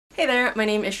Hey there, my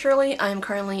name is Shirley. I am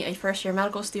currently a first-year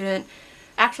medical student,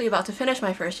 actually about to finish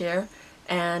my first year,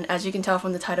 and as you can tell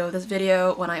from the title of this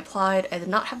video, when I applied, I did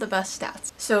not have the best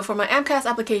stats. So for my AMCAS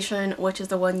application, which is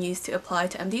the one used to apply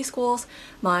to MD schools,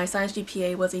 my science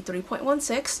GPA was a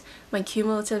 3.16, my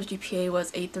cumulative GPA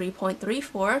was a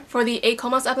 3.34. For the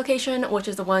ACOMAS application, which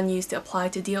is the one used to apply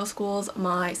to DO schools,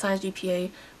 my science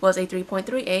GPA was a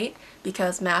 3.38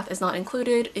 because math is not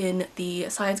included in the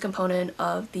science component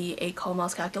of the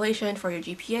ACOMAS calculation for your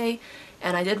GPA,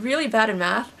 and I did really bad in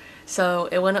math, so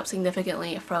it went up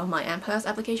significantly from my AMCAS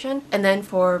application. And then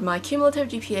for my cumulative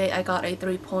GPA, I got a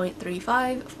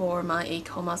 3.35 for my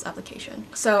ACOMAS application.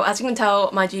 So as you can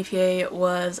tell, my GPA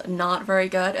was not very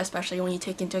good, especially when you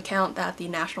take into account that the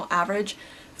national average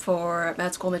for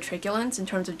med school matriculants in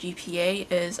terms of GPA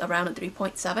is around a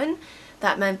 3.7.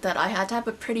 That meant that I had to have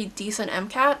a pretty decent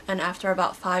MCAT, and after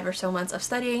about 5 or so months of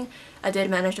studying, I did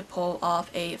manage to pull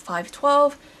off a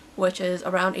 512, which is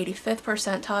around 85th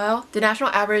percentile. The national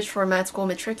average for med school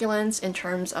matriculants in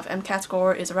terms of MCAT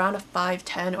score is around a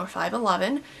 510 or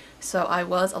 511, so I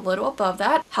was a little above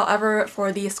that. However,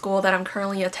 for the school that I'm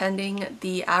currently attending,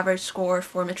 the average score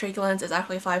for matriculants is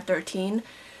actually 513,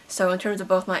 so in terms of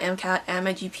both my MCAT and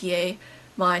my GPA,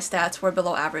 my stats were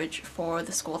below average for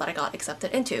the school that I got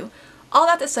accepted into. All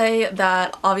that to say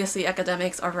that obviously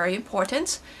academics are very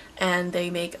important and they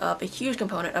make up a huge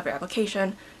component of your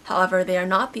application. However, they are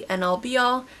not the end-all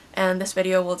be-all, and this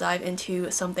video will dive into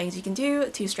some things you can do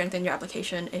to strengthen your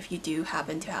application if you do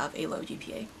happen to have a low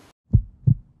GPA.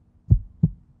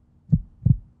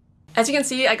 As you can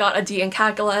see, I got a D in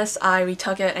calculus. I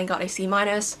retook it and got a C-.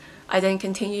 I then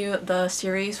continued the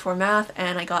series for math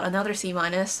and I got another C-.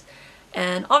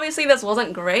 And obviously this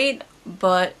wasn't great,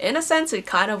 but in a sense it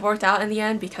kind of worked out in the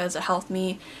end because it helped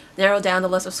me narrow down the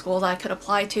list of schools I could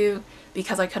apply to,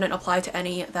 because I couldn't apply to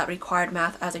any that required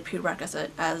math as a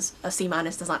prerequisite, as a C-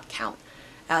 does not count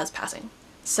as passing.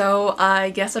 So I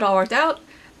guess it all worked out.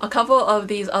 A couple of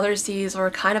these other C's were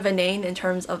kind of inane in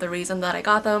terms of the reason that I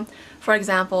got them. For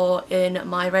example, in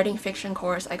my writing fiction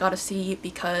course, I got a C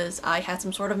because I had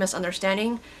some sort of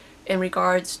misunderstanding in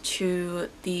regards to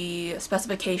the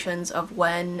specifications of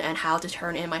when and how to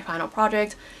turn in my final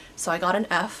project, so I got an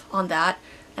F on that,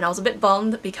 and I was a bit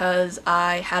bummed because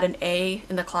I had an A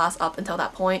in the class up until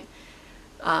that point,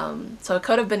 so it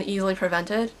could have been easily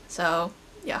prevented. So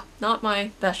yeah, not my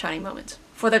best shining moment.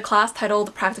 For the class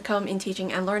titled Practicum in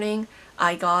Teaching and Learning,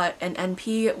 I got an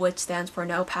NP, which stands for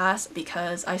no pass,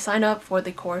 because I signed up for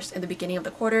the course in the beginning of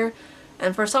the quarter,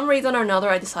 and for some reason or another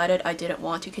I decided I didn't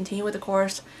want to continue with the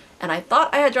course, and I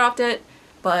thought I had dropped it,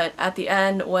 but at the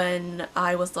end when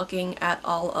I was looking at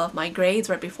all of my grades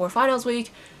right before finals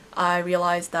week, I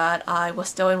realized that I was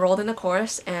still enrolled in the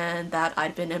course and that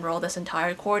I'd been enrolled this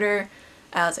entire quarter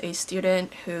as a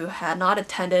student who had not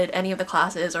attended any of the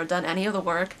classes or done any of the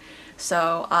work,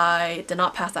 so I did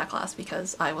not pass that class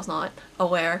because I was not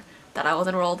aware that I was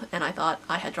enrolled and I thought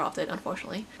I had dropped it,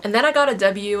 unfortunately. And then I got a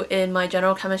W in my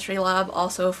general chemistry lab,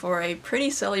 also for a pretty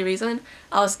silly reason.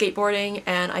 I was skateboarding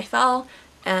and I fell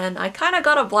and I kind of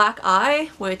got a black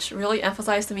eye, which really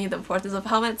emphasized to me the importance of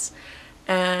helmets,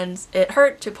 and it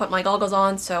hurt to put my goggles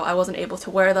on, so I wasn't able to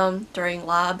wear them during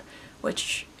lab,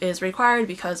 which is required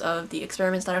because of the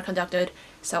experiments that are conducted,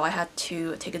 so I had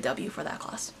to take a W for that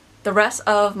class. The rest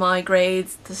of my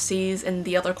grades, the C's in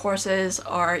the other courses,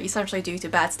 are essentially due to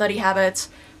bad study habits,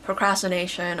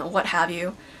 procrastination, what have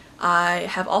you. I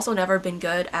have also never been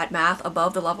good at math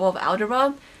above the level of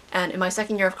algebra, and in my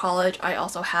second year of college I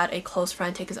also had a close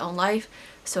friend take his own life,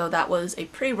 so that was a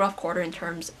pretty rough quarter in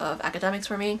terms of academics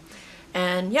for me.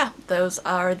 And yeah, those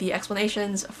are the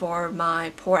explanations for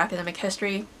my poor academic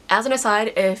history. As an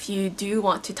aside, if you do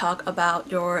want to talk about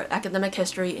your academic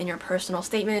history in your personal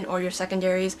statement or your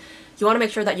secondaries, you want to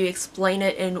make sure that you explain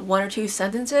it in 1 or 2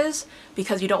 sentences,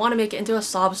 because you don't want to make it into a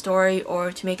sob story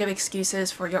or to make up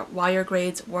excuses for why your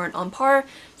grades weren't on par.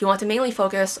 You want to mainly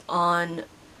focus on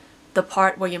the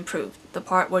part where you improved, the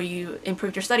part where you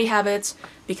improved your study habits,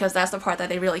 because that's the part that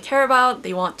they really care about.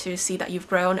 They want to see that you've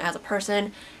grown as a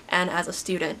person and as a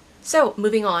student. So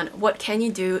moving on, what can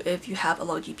you do if you have a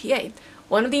low GPA?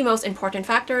 One of the most important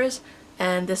factors,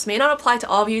 and this may not apply to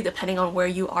all of you depending on where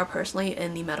you are personally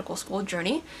in the medical school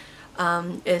journey,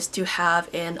 is to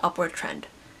have an upward trend.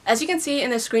 As you can see in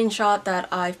the screenshot that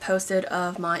I've posted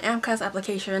of my AMCAS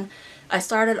application, I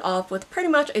started off with pretty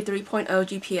much a 3.0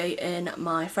 GPA in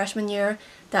my freshman year.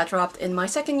 that dropped in my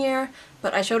second year,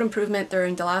 but I showed improvement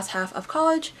during the last half of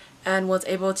college and was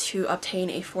able to obtain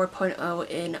a 4.0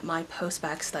 in my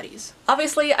post-bac studies.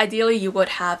 Obviously, ideally you would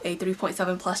have a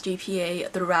 3.7 plus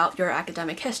GPA throughout your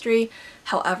academic history.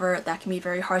 However, that can be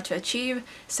very hard to achieve.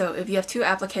 So if you have two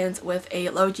applicants with a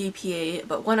low GPA,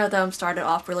 but one of them started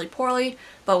off really poorly,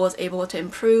 but was able to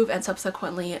improve and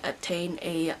subsequently obtain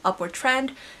a upward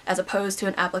trend, as opposed to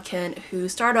an applicant who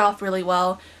started off really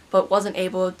well, but wasn't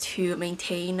able to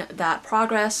maintain that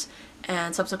progress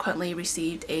and subsequently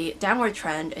received a downward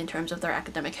trend in terms of their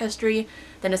academic history,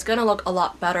 then it's going to look a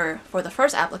lot better for the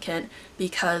first applicant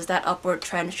because that upward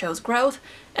trend shows growth.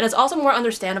 And it's also more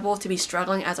understandable to be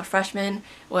struggling as a freshman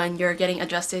when you're getting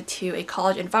adjusted to a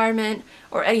college environment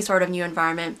or any sort of new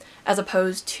environment, as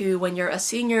opposed to when you're a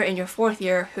senior in your fourth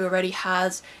year who already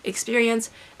has experience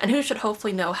and who should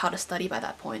hopefully know how to study by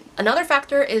that point. Another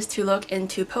factor is to look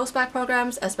into post-bac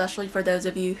programs, especially for those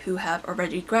of you who have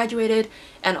already graduated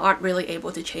and aren't really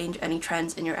able to change any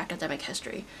trends in your academic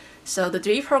history. So the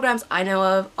three programs I know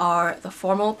of are the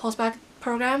formal post-bac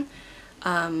program,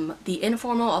 the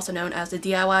informal, also known as the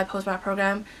DIY post-bac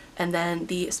program, and then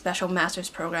the special master's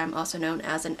program, also known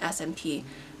as an SMP.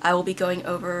 I will be going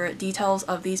over details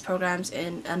of these programs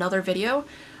in another video,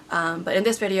 but in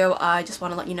this video I just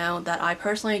want to let you know that I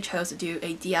personally chose to do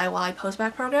a DIY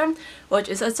post-bac program, which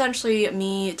is essentially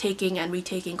me taking and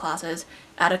retaking classes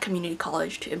at a community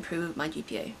college to improve my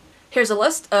GPA. Here's a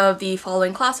list of the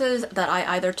following classes that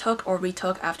I either took or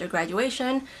retook after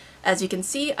graduation. As you can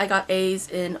see, I got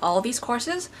A's in all these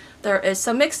courses. There is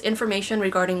some mixed information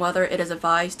regarding whether it is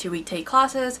advised to retake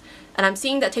classes, and I'm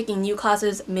seeing that taking new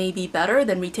classes may be better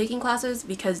than retaking classes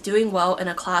because doing well in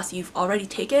a class you've already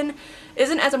taken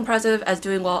isn't as impressive as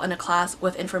doing well in a class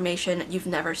with information you've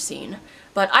never seen.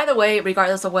 But either way,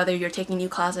 regardless of whether you're taking new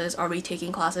classes or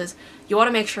retaking classes, you want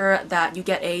to make sure that you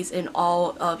get A's in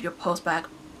all of your post-bac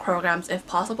programs if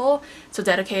possible, so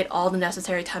dedicate all the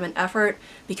necessary time and effort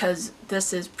because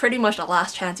this is pretty much the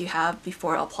last chance you have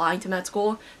before applying to med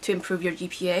school to improve your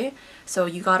GPA, so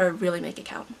you gotta really make it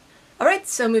count. Alright,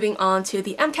 so moving on to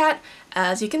the MCAT.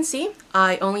 As you can see,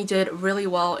 I only did really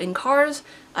well in cars.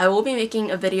 I will be making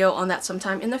a video on that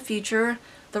sometime in the future.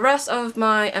 The rest of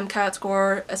my MCAT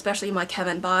score, especially my Chem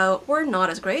and Bio, were not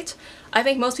as great. I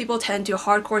think most people tend to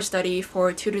hardcore study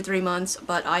for 2 to 3 months,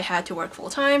 but I had to work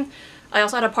full-time. I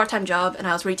also had a part-time job and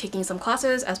I was retaking some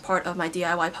classes as part of my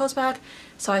DIY post-bac,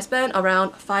 so I spent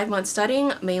around 5 months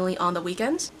studying, mainly on the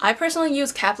weekends. I personally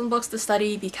use Kaplan books to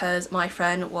study because my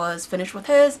friend was finished with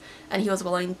his and he was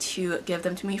willing to give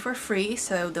them to me for free,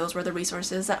 so those were the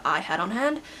resources that I had on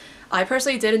hand. I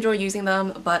personally did enjoy using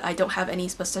them, but I don't have any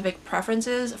specific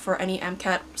preferences for any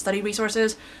MCAT study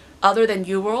resources other than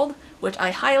UWorld, which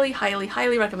I highly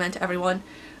recommend to everyone.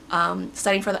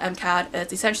 Studying for the MCAT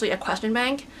is essentially a question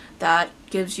bank that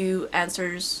gives you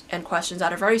answers and questions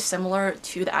that are very similar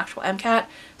to the actual MCAT,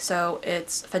 so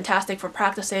it's fantastic for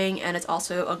practicing and it's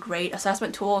also a great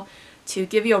assessment tool to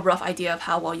give you a rough idea of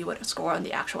how well you would score on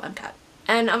the actual MCAT.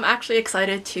 And I'm actually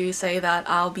excited to say that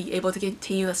I'll be able to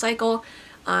continue the cycle.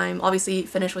 I'm obviously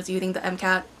finished with using the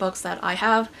MCAT books that I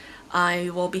have. I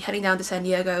will be heading down to San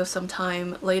Diego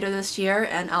sometime later this year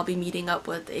and I'll be meeting up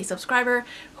with a subscriber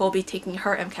who will be taking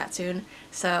her MCAT soon,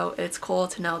 so it's cool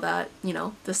to know that, you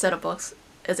know, this set of books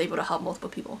is able to help multiple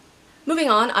people. Moving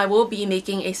on, I will be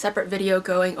making a separate video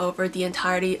going over the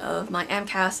entirety of my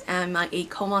AMCAS and my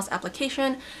ACOMAS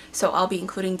application, so I'll be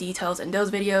including details in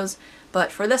those videos.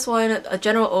 But for this one, a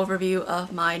general overview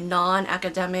of my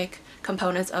non-academic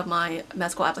components of my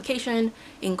med school application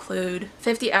include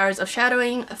 50 hours of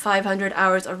shadowing, 500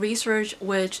 hours of research,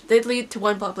 which did lead to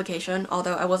one publication,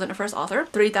 although I wasn't a first author,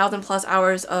 3,000 plus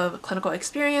hours of clinical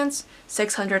experience,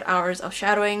 600 hours of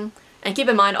shadowing, and keep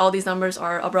in mind all these numbers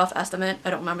are a rough estimate.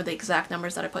 I don't remember the exact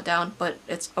numbers that I put down, but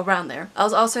it's around there. I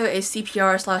was also a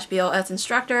CPR/BLS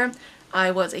instructor.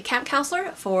 I was a camp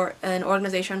counselor for an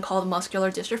organization called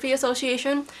Muscular Dystrophy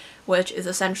Association, which is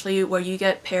essentially where you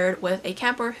get paired with a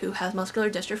camper who has muscular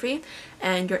dystrophy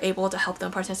and you're able to help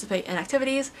them participate in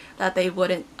activities that they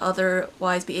wouldn't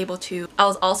otherwise be able to. I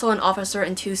was also an officer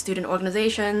in 2 student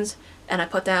organizations, and I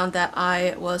put down that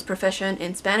I was proficient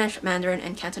in Spanish, Mandarin,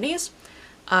 and Cantonese.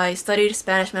 I studied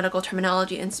Spanish medical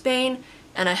terminology in Spain,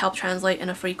 and I helped translate in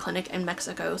a free clinic in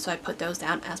Mexico, so I put those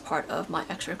down as part of my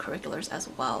extracurriculars as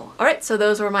well. Alright, so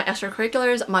those were my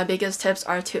extracurriculars. My biggest tips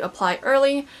are to apply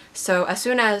early, so as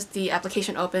soon as the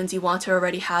application opens, you want to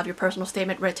already have your personal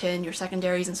statement written, your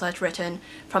secondaries and such written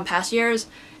from past years,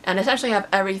 and essentially have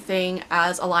everything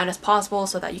as aligned as possible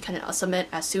so that you can submit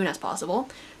as soon as possible.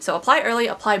 So apply early,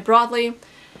 apply broadly.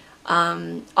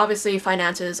 Obviously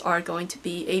finances are going to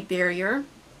be a barrier,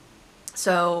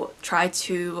 So try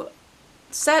to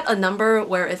set a number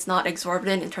where it's not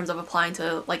exorbitant in terms of applying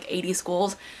to like 80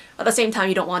 schools. At the same time,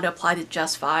 you don't want to apply to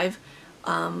just 5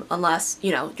 unless,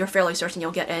 you know, you're fairly certain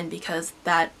you'll get in, because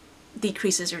that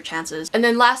decreases your chances. And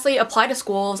then lastly, apply to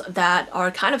schools that are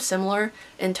kind of similar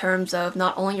in terms of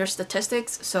not only your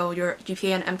statistics, so your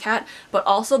GPA and MCAT, but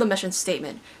also the mission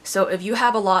statement. So if you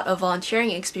have a lot of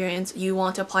volunteering experience, you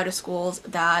want to apply to schools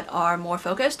that are more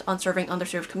focused on serving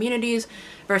underserved communities,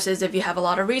 versus if you have a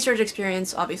lot of research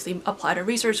experience, obviously apply to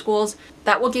research schools.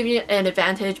 That will give you an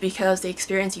advantage because the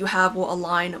experience you have will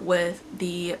align with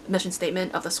the mission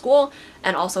statement of the school,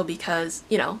 and also because,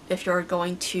 you know, if you're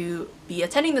going to be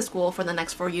attending the school for the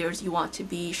next 4 years, you want to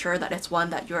be sure that it's one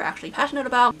that you're actually passionate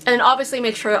about. And obviously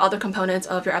make sure other components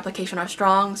of your application are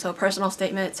strong, so personal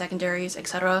statement, secondaries,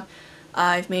 etc.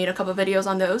 I've made a couple videos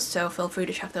on those, so feel free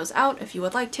to check those out if you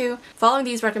would like to. Following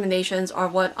these recommendations are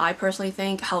what I personally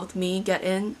think helped me get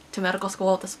into medical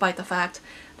school, despite the fact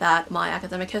that my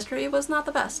academic history was not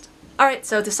the best. Alright,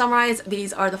 so to summarize,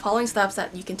 these are the following steps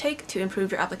that you can take to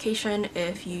improve your application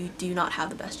if you do not have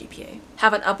the best GPA.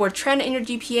 Have an upward trend in your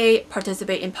GPA,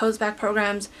 participate in postbac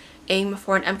programs, aim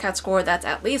for an MCAT score that's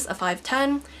at least a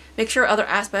 510, make sure other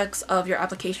aspects of your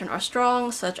application are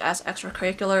strong, such as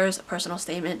extracurriculars, personal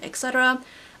statement, etc.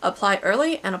 Apply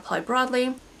early and apply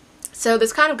broadly. So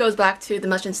this kind of goes back to the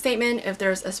mission statement. If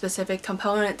there's a specific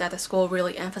component that the school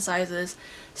really emphasizes,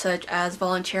 such as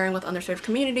volunteering with underserved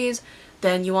communities,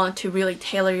 then you want to really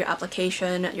tailor your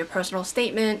application, your personal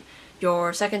statement,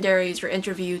 your secondaries, your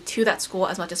interview to that school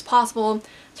as much as possible.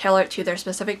 Tailor it to their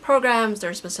specific programs,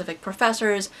 their specific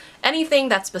professors. Anything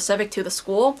that's specific to the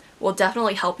school will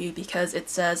definitely help you, because it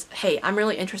says, hey, I'm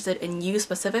really interested in you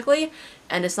specifically,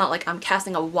 and it's not like I'm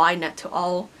casting a wide net to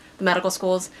all the medical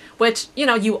schools, which, you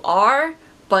know, you are,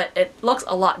 but it looks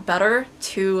a lot better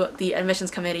to the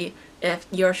admissions committee if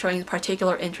you're showing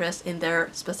particular interest in their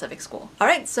specific school.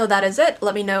 Alright, so that is it.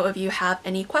 Let me know if you have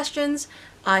any questions.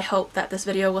 I hope that this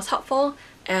video was helpful,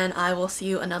 and I will see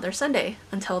you another Sunday.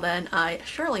 Until then, I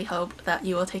surely hope that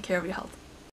you will take care of your health.